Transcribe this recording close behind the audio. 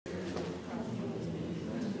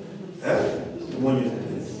So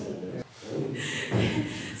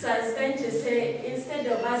I was going to say, instead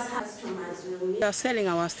of us customers, we are selling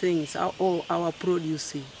our things, our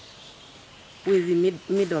produce with the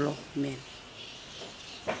middlemen.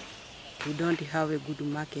 We don't have a good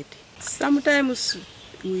market. Sometimes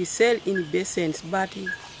we sell in basins, but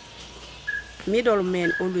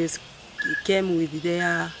middlemen always came with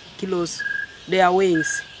their kilos, their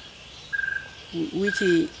weighings, which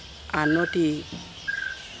are not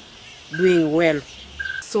doing well.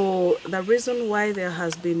 So the reason why there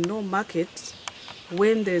has been no market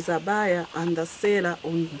when there's a buyer and the seller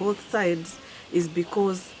on both sides is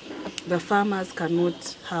because the farmers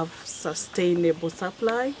cannot have sustainable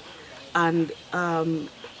supply, and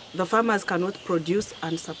the farmers cannot produce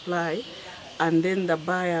and supply, and then the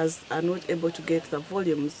buyers are not able to get the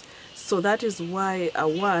volumes. So that is why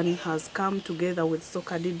AWAN has come together with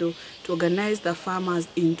Sokadido to organize the farmers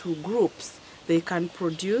into groups. They can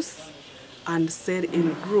produce and sell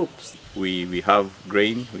in groups. We have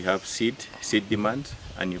grain, we have seed demand,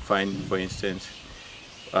 and you find, for instance,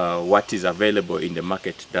 what is available in the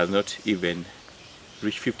market does not even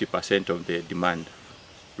reach 50% of the demand.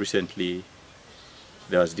 Recently,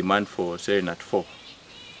 there was demand for selling at 4.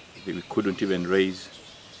 We couldn't even raise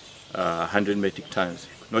 100 metric tons,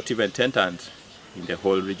 not even 10 tons in the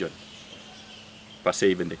whole region, per se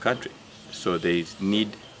even the country. So there is need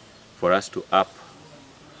for us to up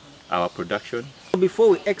our production.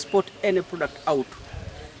 Before we export any product out,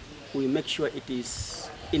 we make sure it is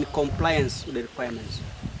in compliance with the requirements.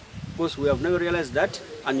 Because we have never realized that,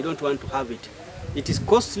 and you don't want to have it. It is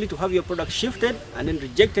costly to have your product shifted and then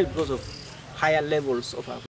rejected because of higher levels of